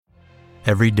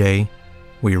Every day,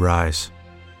 we rise,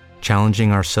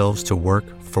 challenging ourselves to work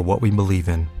for what we believe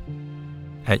in.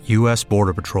 At U.S.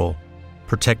 Border Patrol,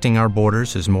 protecting our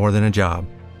borders is more than a job.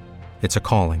 It's a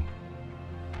calling.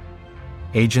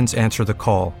 Agents answer the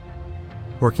call,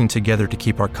 working together to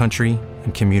keep our country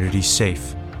and communities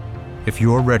safe. If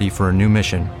you're ready for a new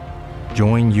mission,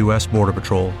 join U.S. Border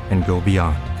Patrol and go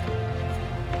beyond.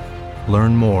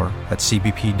 Learn more at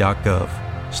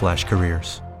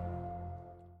cbp.gov/careers.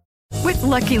 With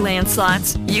Lucky Land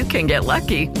Slots, you can get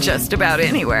lucky just about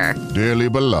anywhere. Dearly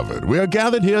beloved, we are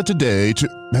gathered here today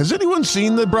to... Has anyone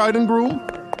seen the bride and groom?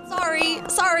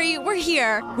 Sorry, we're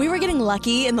here. We were getting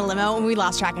lucky in the limo and we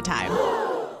lost track of time.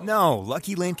 No,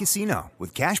 Lucky Land Casino,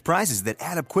 with cash prizes that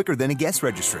add up quicker than a guest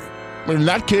registry. In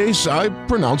that case, I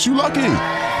pronounce you lucky.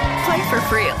 Play for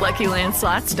free at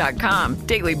LuckyLandSlots.com.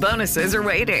 Daily bonuses are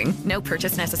waiting. No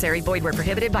purchase necessary. Void where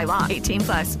prohibited by law.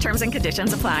 18+. Terms and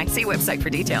conditions apply. See website for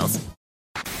details.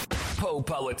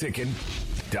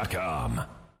 PoPolitickin.com.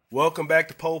 Welcome back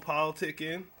to Po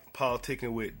Politickin.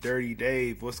 Politicking with Dirty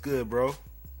Dave. What's good, bro?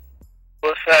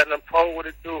 What's happening, Po? What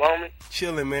it do, homie?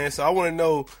 Chilling, man. So I want to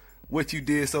know what you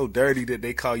did so dirty that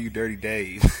they call you Dirty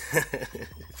Dave.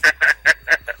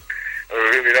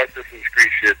 Really, that's just some street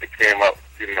shit that came up,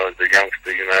 as a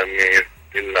youngster, you know what I mean?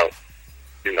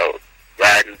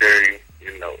 Riding dirty,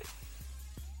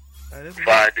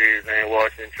 5 days ain't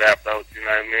washing, trapped out, you know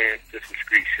what I mean? Just some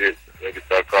street shit. They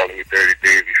start calling me Dirty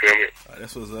Dave, you feel me?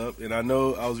 That's what's up. And I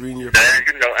know I was reading your...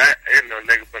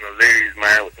 Nigga from the ladies,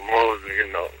 man, with the moles, and,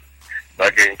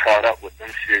 start getting caught up with them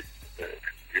shit.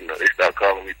 They start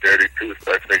calling me Dirty, too,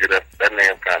 so I figured that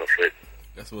name kind of fit.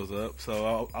 That's what's up.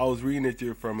 So I was reading that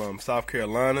you're from South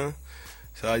Carolina.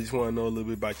 So I just want to know a little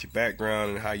bit about your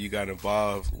background and how you got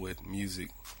involved with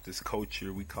music, this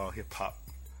culture we call hip-hop.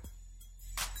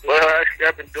 Well, actually,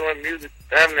 I've been doing music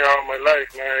damn near all my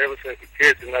life, man, ever since a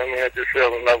kid, you know what I mean? I just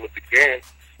fell in love with the game,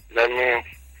 you know what I mean?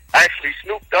 Actually,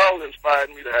 Snoop Dogg inspired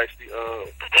me to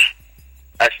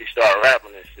actually start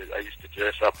rapping and shit. I used to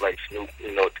dress up like Snoop,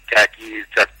 the khakis,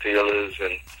 Chuck Taylors,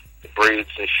 and the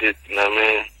braids and shit, you know what I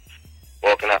mean?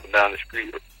 Walking up and down the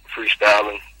street,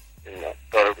 freestyling,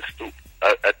 thought it was Snoop.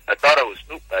 I thought I was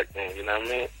Snoop back then, you know what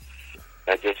I mean?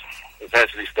 I just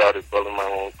eventually started building my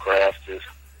own craft, just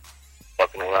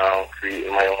fucking around,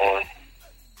 creating my own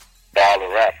style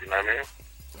of rap, you know what I mean?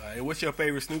 And what's your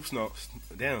favorite Snoop song?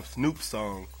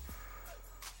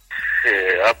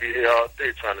 Yeah, I'll be here all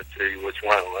day trying to tell you which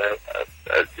one, man.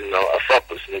 I fuck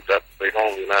with Snoop, that's my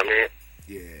home, you know what I mean?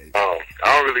 Yeah. I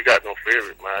don't really got no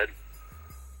favorite, man.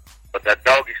 But that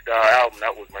Doggy Style album,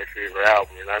 that was my favorite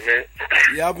album, you know what I mean?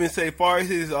 Yeah, I've been saying, far as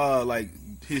his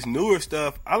his newer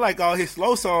stuff, I like all his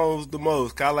slow songs the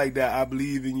most. I like that I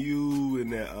Believe in You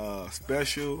and that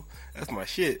Special. That's my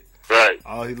shit. Right.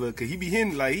 All he look, cause he be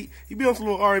hitting he be on some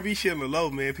little R&B shit on the low,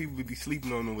 man. People be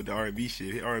sleeping on him with the R&B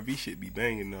shit. His R&B shit be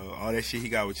banging though. All that shit he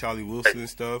got with Charlie Wilson and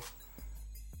stuff.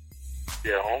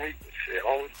 Yeah, homie.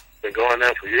 Been going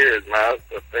there for years, man.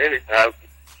 If anything,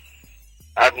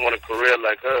 I'd want a career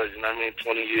like hers, you know what I mean?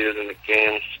 20 years in the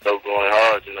game, still going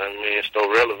hard, you know what I mean? Still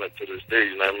relevant to this day,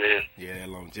 you know what I mean? Yeah, that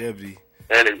longevity.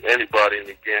 Anybody in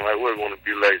the game, I would want to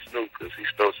be like Snoop because he's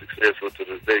still successful to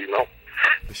this day, you know?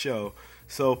 For sure.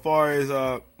 So far as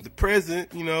the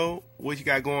present, what you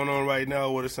got going on right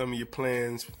now? What are some of your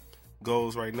plans,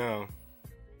 goals right now?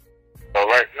 Well,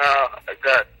 right now, I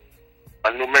got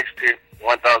a new mixtape,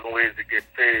 1,000 Ways to Get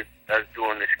Paid. That's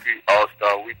doing the Street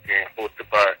All-Star Weekend, hosted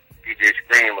by DJ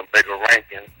Scream and Bigga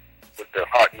Rankin. With the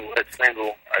hot new hit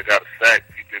single, I Got a Sack,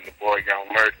 featuring the boy Young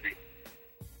Mercy.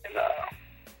 And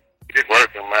we just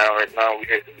working, man. Right now, we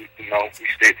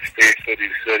state to state,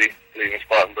 city to city, leaving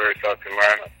Spartanburg, South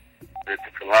Carolina, to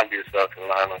Columbia, South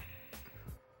Carolina.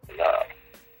 And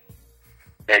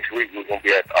next week, we're going to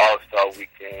be at the All-Star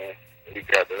Weekend. The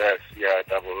week after that,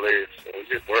 CIAA. So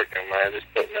we're just working, man. Just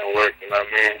putting in work, you know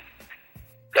what I mean?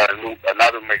 Got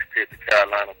another mixtape, the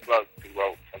Carolina Plug, due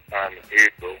out sometime in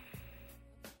April.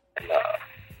 And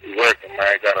we working,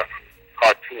 man. Got a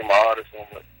hot team of artists on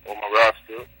my roster.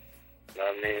 You know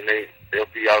what I mean?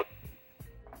 They'll be out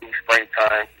through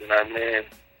springtime, you know what I mean?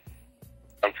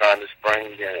 Sometime this spring,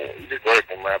 and we just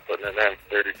working, man, putting it in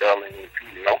 $30 in the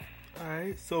feet, you know? All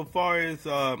right. So far as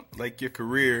your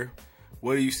career,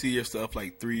 where do you see yourself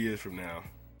 3 years from now?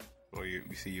 Where you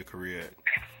see your career at?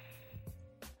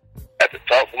 At the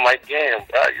top of my game,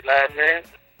 bro, you know what I mean?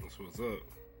 That's what's up.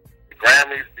 The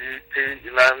Grammys, BET, you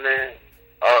know what I mean?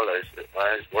 All that shit,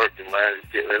 man. Just working, man.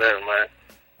 Just getting it in, man.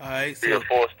 All right. Be a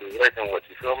force to reckon with,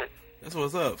 you feel me? That's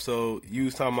what's up. So you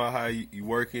was talking about how you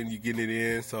working, you getting it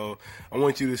in. So I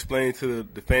want you to explain to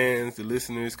the fans, the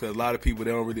listeners, because a lot of people, they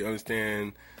don't really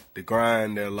understand the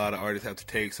grind that a lot of artists have to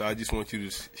take. So I just want you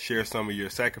to share some of your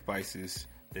sacrifices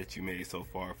that you made so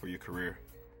far for your career.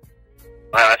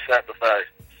 Man, I sacrificed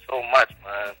so much,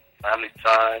 man. Family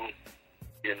time,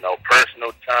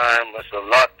 personal time. It's a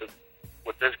lot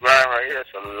with this grind right here. It's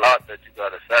a lot that you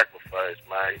gotta sacrifice,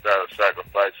 man. You gotta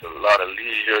sacrifice a lot of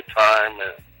leisure time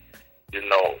and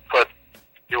put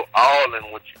your all in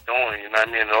what you're doing. You know what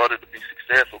I mean? In order to be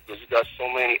successful, because you got so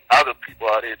many other people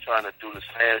out here trying to do the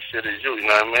same shit as you. You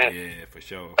know what I mean? Yeah, for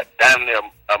sure. Like, damn near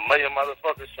a million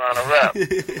motherfuckers trying to rap.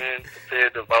 Man,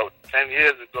 compared to about 10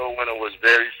 years ago when it was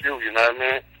very few. You know what I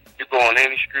mean? You go on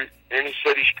any street, any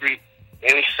city street,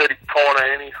 any city corner,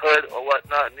 any hood or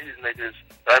whatnot, and these niggas,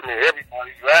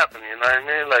 everybody's rapping. You know what I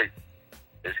mean? Like,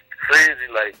 it's crazy,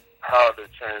 like how the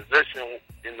transition,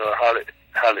 how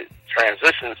the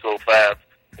transition so fast.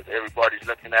 Because everybody's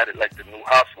looking at it like the new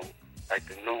hustle, like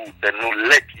the new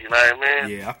lick, you know what I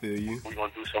mean? Yeah, I feel you. We're going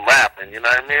to do some rapping, you know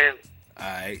what I mean? All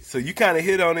right. So you kind of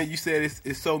hit on it. You said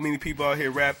it's so many people out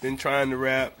here rapping, trying to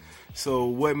rap. So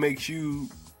what makes you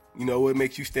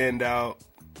stand out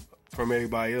from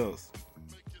everybody else?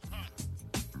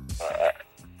 Well,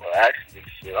 actually,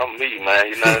 shit, I'm me, man.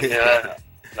 You know what I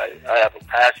mean? I have a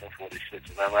passion for this shit,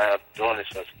 you know what I mean? I've been doing this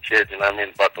since a kid, you know what I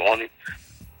mean? But the only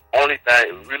thing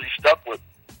that really stuck with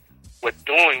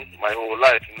doing my whole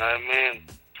life, you know what I mean?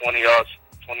 20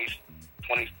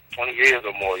 years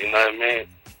or more, you know what I mean?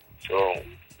 So,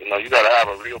 you got to have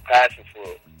a real passion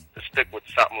to stick with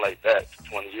something like that for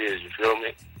 20 years, you feel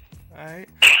me? All right.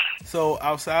 So,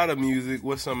 outside of music,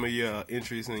 what's some of your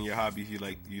interests and your hobbies you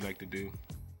like to do?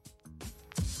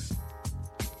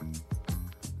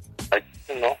 I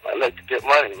like to get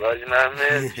money, bro, you know what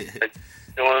I mean? Like,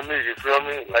 doing music, you feel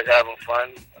me? Like having fun,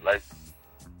 like,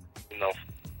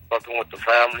 fucking with the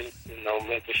family,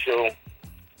 making sure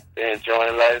they're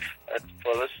enjoying life at the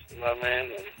fullest, you know what I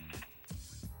mean?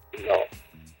 And, all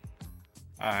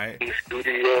right. In the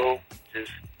studio,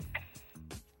 just.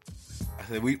 I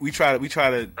said we try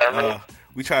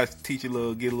to teach get a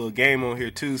little game on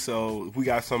here too. So if we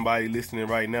got somebody listening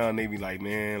right now and they be like,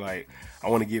 man, like I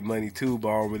want to get money too, but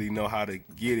I don't really know how to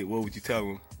get it, what would you tell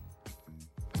them?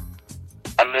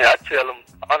 I tell them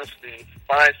honestly,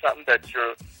 find something that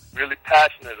you're really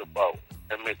passionate about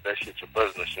and make that shit your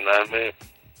business, you know what I mean?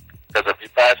 Because if you're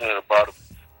passionate about it,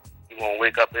 you're going to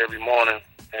wake up every morning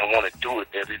and want to do it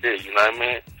every day, you know what I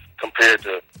mean? Compared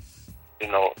to,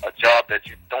 a job that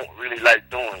you don't really like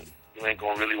doing. You ain't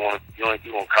going to really want to, you're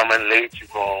going to come in late, you're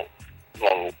going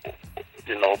to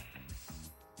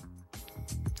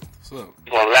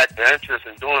lack the interest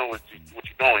in doing what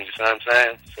you're doing, you see what I'm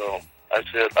saying? So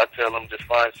I tell them just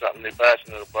find something they're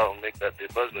passionate about and make that their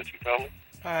business, you feel me?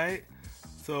 All right.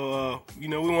 So, we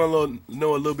want to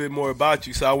know a little bit more about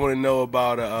you. So I want to know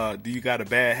about, do you got a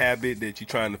bad habit that you're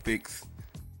trying to fix?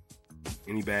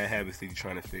 Any bad habits that you're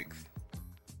trying to fix?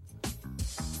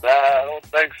 Nah, I don't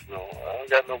think so. I don't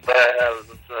got no bad habits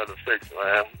I'm trying to fix,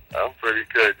 man. I'm pretty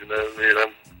good, you know what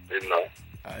I mean?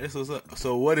 All right, this was up.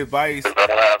 So what advice? I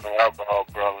don't have no alcohol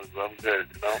problems, but I'm good,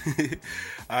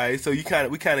 All right, so we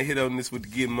kind of hit on this with the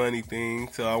get money thing.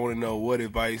 So I want to know, what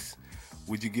advice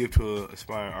would you give to an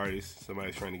aspiring artist,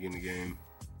 somebody trying to get in the game?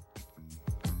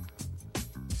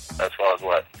 As far as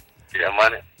what? Get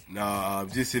money? Nah,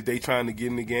 just if they trying to get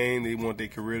in the game, they want their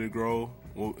career to grow,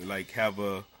 like have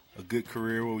a good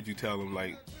career, what would you tell them,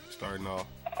 like, starting off?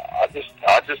 I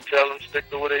just tell them stick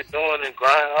to what they're doing and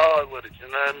grind hard with it, you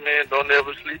know what I mean? Don't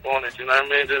ever sleep on it, you know what I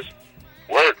mean? Just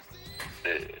work.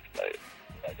 Like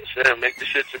I said, make the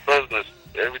shit your business.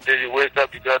 Every day you wake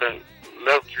up, you gotta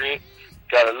love dream,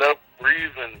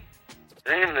 breathe and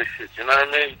dream this shit, you know what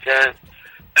I mean? You can't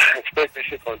expect this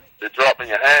shit to drop in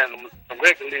your hand. Some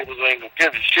record labels ain't gonna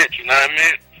give you shit, you know what I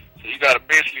mean? So you gotta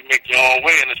basically make your own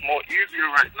way, and it's more easier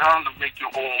right now to make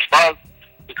your own buzz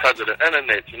because of the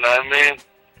internet, you know what I mean?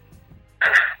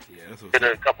 Yeah, that's what's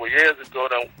a couple of years ago,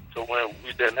 to when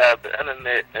we didn't have the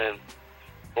internet and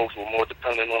folks were more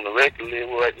dependent on the record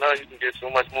label. Right now, you can get so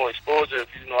much more exposure if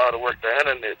you know how to work the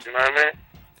internet, you know what I mean?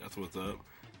 That's what's up.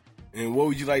 And what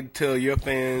would you like to tell your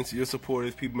fans, your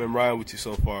supporters, people been riding with you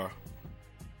so far?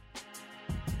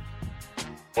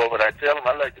 What would I tell them?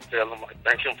 I like to tell them I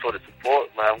thank them for the support,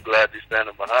 man. I'm glad they're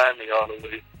standing behind me all the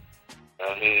way.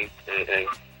 I mean, and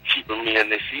keeping me in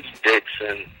their CD decks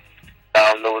and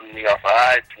downloading me off of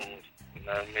iTunes. You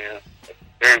know what I mean? I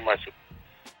very much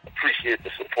appreciate the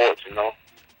support, you know.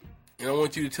 And I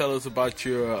want you to tell us about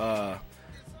your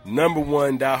number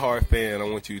one diehard fan. I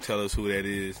want you to tell us who that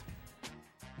is.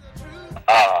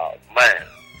 Oh, man.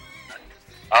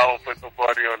 I don't put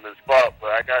nobody on the spot,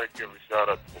 but I gotta give a shout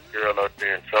out to a girl out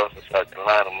there in Charleston, South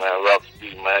Carolina, man, Rob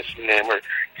Speed, man. She named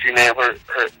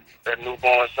that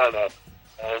newborn son up.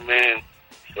 You know what I mean?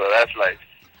 So that's like,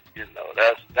 you know,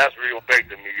 that's real big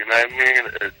to me. You know what I mean?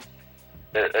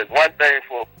 It's one thing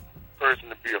for a person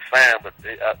to be a fan, but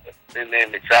they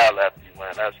name the child after you,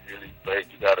 man. That's really big.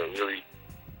 You gotta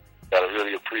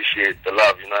really appreciate the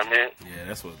love. You know what I mean? Yeah,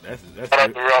 that's Shout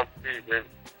out to Ralph P, baby.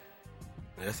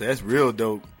 That's real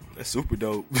dope. That's super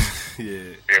dope.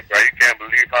 Yeah. Yeah, bro. You can't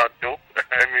believe how dope.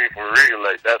 I mean, for real,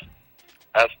 like that's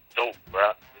dope, bro. You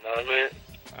know what I mean?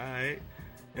 All right.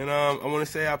 And I want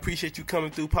to say I appreciate you coming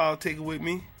through Politickin with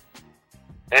me.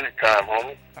 Anytime,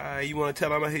 homie. All right, you want to tell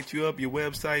them I hit you up, your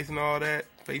websites and all that,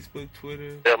 Facebook,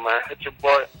 Twitter. Yeah, man. Hit your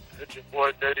boy,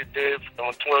 Dirty Dave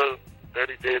on Twitter.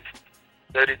 Dirty Dave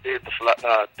the Fly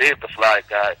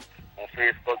Guy on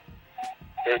Facebook.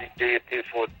 Dirty Dave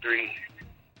 843.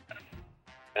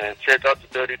 And check out the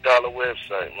 $30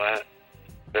 website, man.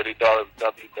 $30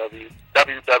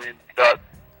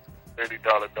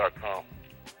 www.$30dollar.com. All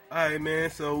right, man.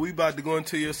 So we about to go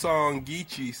into your song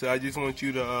Geechee. So I just want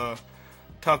you to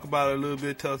talk about it a little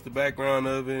bit, tell us the background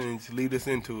of it, and just lead us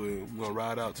into it. We're gonna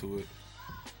ride out to it.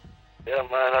 Yeah,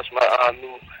 man. That's my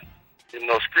new,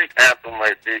 street anthem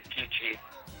right there, Geechee.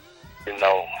 You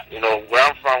know where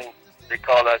I'm from, they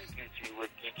call us Geechee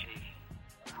with Geechee.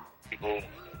 People,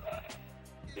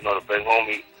 the big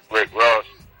homie Rick Ross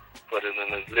put it in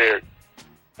his lyric.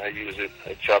 I used it,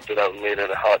 I chopped it up and made it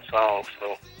a hot song.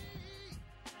 So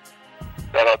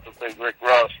shout out to Big Rick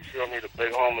Ross, you feel me, the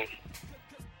big homie.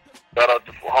 Shout out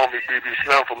to homie BB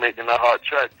Slim for making that hot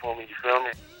track for me, you feel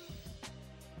me?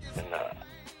 And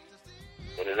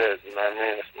what it is, you know what I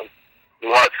mean? It's my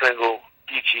new hot single,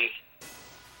 Geechee,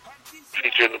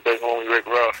 featuring the big homie Rick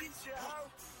Ross.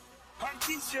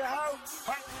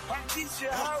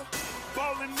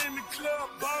 Ballin' in the club,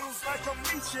 bottles like I'm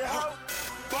meet your house.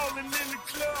 Ballin' in the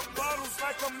club, bottles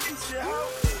like I'm meet your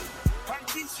house. I'm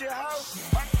teach your house.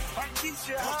 I'm teach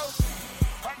your house.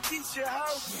 I'm teach your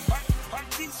house. I'm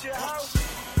teach your house.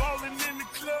 Ballin' in the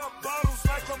club, bottles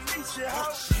like I'm meet your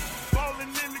house. Ballin'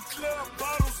 in the club,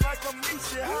 bottles like I'm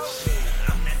meet your house.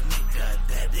 I'm that nigga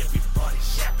that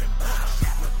everybody's yapping about.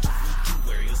 What do you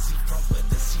where you see from when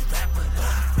the see rapper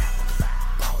about?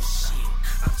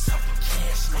 I'm talking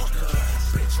cash, nigga.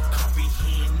 Bitch,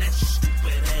 comprehend that you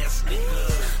stupid ass nigga.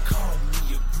 Call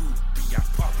me a groupie, I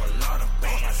pop a lot of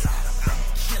bands. I'm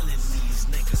killing these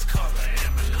niggas, call the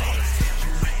ambulance.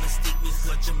 You might mistake me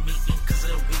for Jamaican cause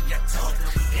of the way I talk.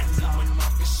 And me when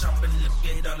market shop and look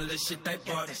at all of the shit I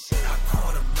bought. I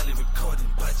caught a million recording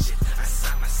budget. I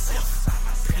signed myself.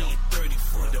 Paying 30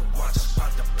 for the watch,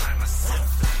 about to buy myself.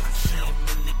 I came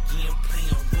in the game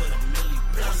playing with a million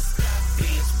bucks.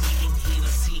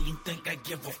 Think I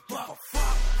give a fuck.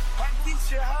 I'm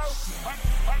teach your house. I'm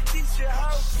teach your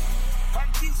house. I'm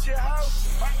teach your house.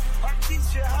 I'm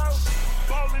teach your house.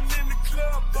 Ballin' in the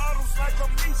club, bottles like I'm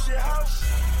meet your house.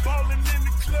 Ballin' in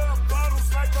the club,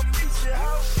 bottles like I'm meet your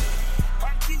house.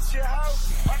 I'm teach your house.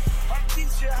 I'm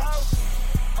teach your house.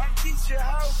 I'm teach your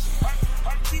house.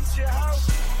 I'm teach your house.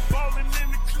 Ballin'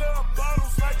 in the club,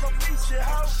 bottles like I'm meet your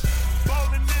house.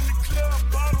 Ballin' in the club,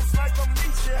 bottles like I'm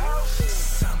meet your house.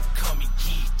 Some call me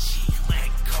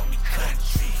call me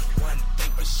country. One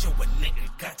thing for sure, a nigga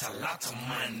got a lot of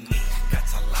money,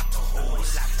 got a lot of hoes,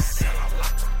 sell a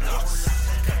lot of blocks,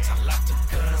 got a lot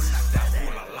of guns, that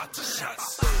hold a lot of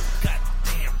shots.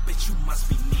 Goddamn, bitch, you must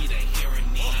be need a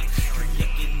hearing aid. You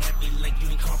looking at me like you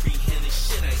ain't comprehending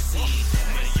shit I see.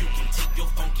 Man, you can take your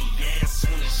funky ass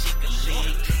on and shake a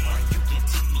leg, or you can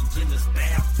take me in this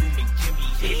bathroom and give me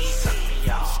head.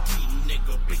 Street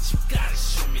nigga, bitch, you gotta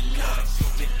show me love.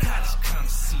 You gotta come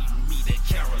see me, that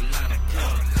Carolina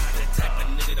club. That type of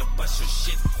nigga to bust your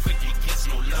shit quick, you gets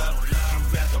no love. You'd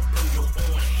rather blow your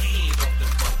own head off the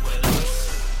fuck with us.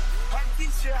 I'm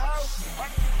teach your house.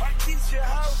 I'm teach your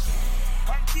house.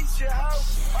 I'm teach your house.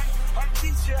 I'm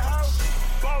teach your house.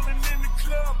 Ballin' in the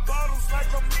club, bottles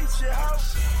like I'm meet your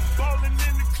house. Ballin'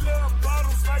 in the club,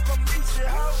 bottles like I'm meet your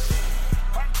house.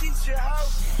 I'm teach your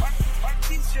house. I'm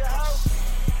teach your house.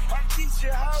 I'm teach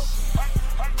your house.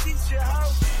 I'm teach your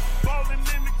house. Ballin'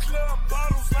 in the club,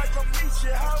 bottles like I'm meet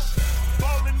your house.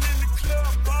 Ballin' in the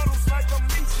club, bottles like I'm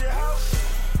meet your house.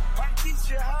 I'm teach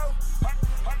your house.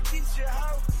 I'm teach your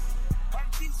house. I'm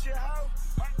teach your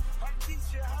house. I'm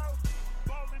teach your house.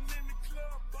 Ballin' in the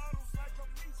club, bottles like I'm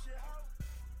meet your house.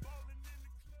 Ballin' in the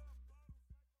club.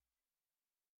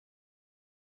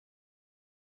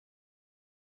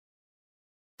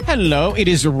 Hello, it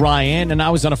is Ryan, and I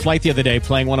was on a flight the other day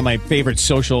playing one of my favorite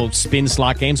social spin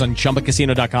slot games on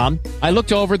ChumbaCasino.com. I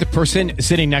looked over at the person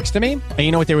sitting next to me, and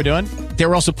you know what they were doing? They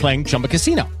were also playing Chumba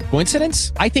Casino.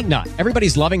 Coincidence? I think not.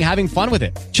 Everybody's loving having fun with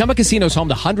it. Chumba Casino is home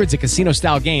to hundreds of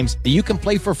casino-style games that you can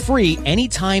play for free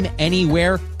anytime,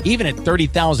 anywhere, even at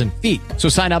 30,000 feet. So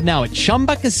sign up now at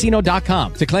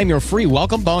ChumbaCasino.com to claim your free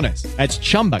welcome bonus. That's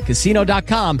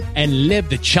ChumbaCasino.com and live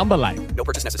the Chumba life. No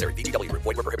purchase necessary. VGW. Void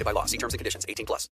where prohibited by law. See terms and conditions. 18+.